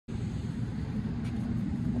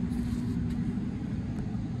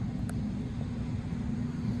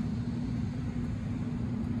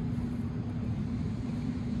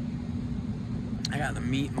got the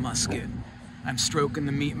meat musket. I'm stroking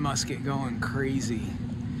the meat musket, going crazy.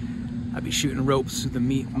 I'd be shooting ropes with the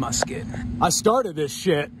meat musket. I started this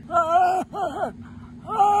shit. I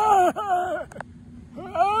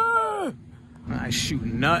shoot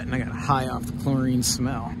nut and I got high off the chlorine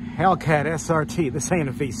smell. Hellcat SRT, this ain't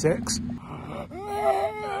a V6.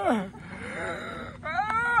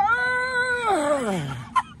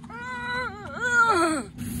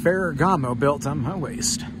 Ferragamo belt on my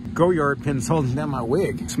waist. Go-yard pins holding down my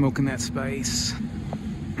wig. Smoking that spice.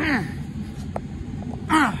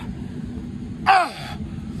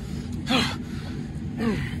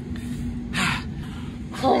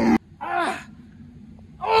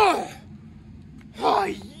 Oh,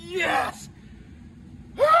 yes!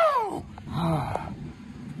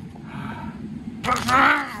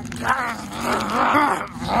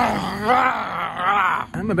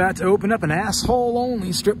 I'm about to open up an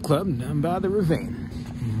asshole-only strip club down by the ravine.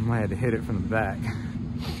 I had to hit it from the back.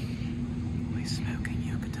 Holy smoking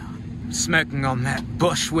Yucatan. Smoking on that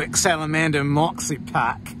Bushwick Salamander Moxie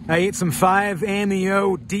pack. I ate some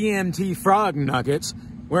 5-AMO DMT frog nuggets.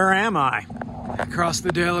 Where am I? I crossed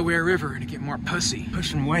the Delaware River to get more pussy.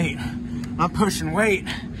 Pushing weight. I'm pushing weight.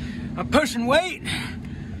 I'm pushing weight.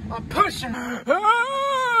 I'm pushing.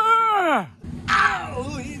 Ah!